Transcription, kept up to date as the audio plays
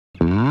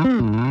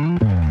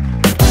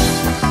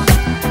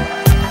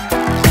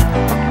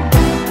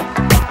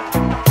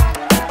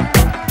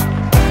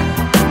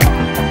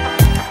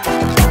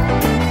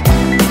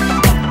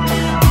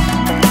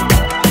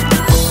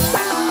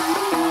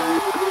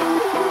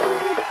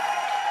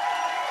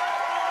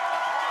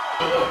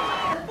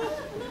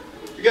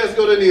guys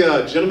go to any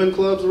gentlemen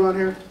clubs around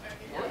here?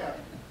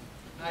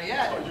 Not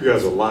yet. You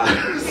guys are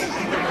liars.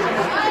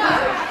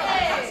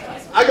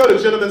 I go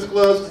to gentlemen's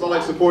clubs because I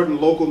like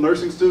supporting local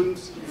nursing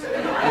students.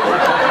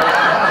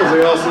 Because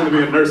they all seem to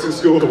be in nursing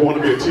school to want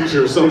to be a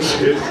teacher or some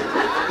shit.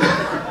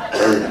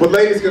 But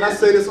ladies, can I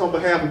say this on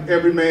behalf of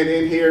every man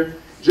in here?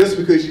 Just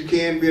because you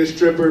can be a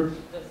stripper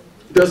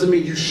doesn't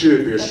mean you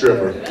should be a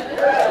stripper.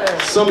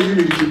 Some of you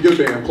need to keep your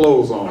damn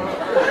clothes on.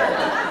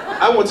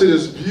 I went to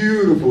this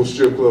beautiful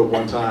strip club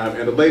one time,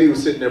 and the lady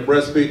was sitting there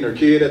breastfeeding her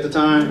kid at the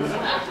time.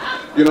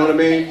 You know what I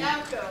mean?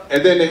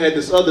 And then they had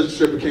this other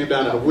stripper came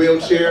down in a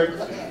wheelchair,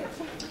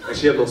 and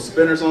she had little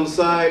spinners on the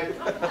side,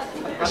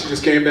 and she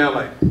just came down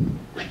like.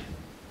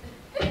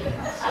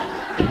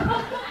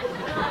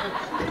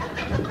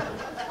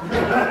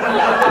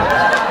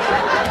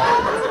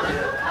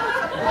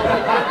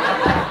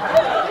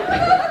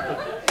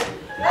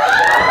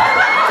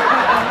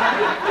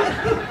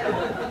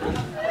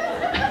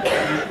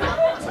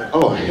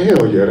 Oh,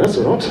 hell yeah, that's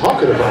what I'm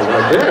talking about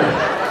right there.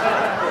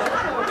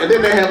 And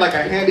then they had like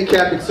a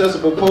handicapped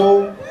accessible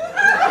pole.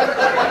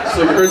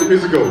 So you heard the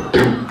music go,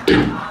 doom,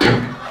 doom,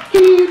 doom,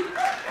 beep,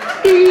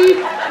 beep,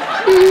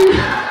 beep.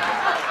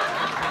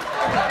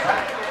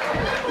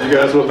 You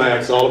guys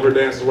relax, all of her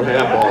dances were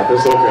half off,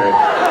 it's okay.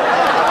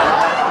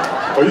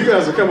 Oh, you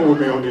guys are coming with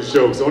me on these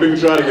jokes, don't even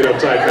try to get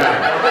uptight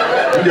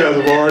now. You guys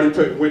have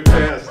already went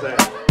past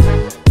that.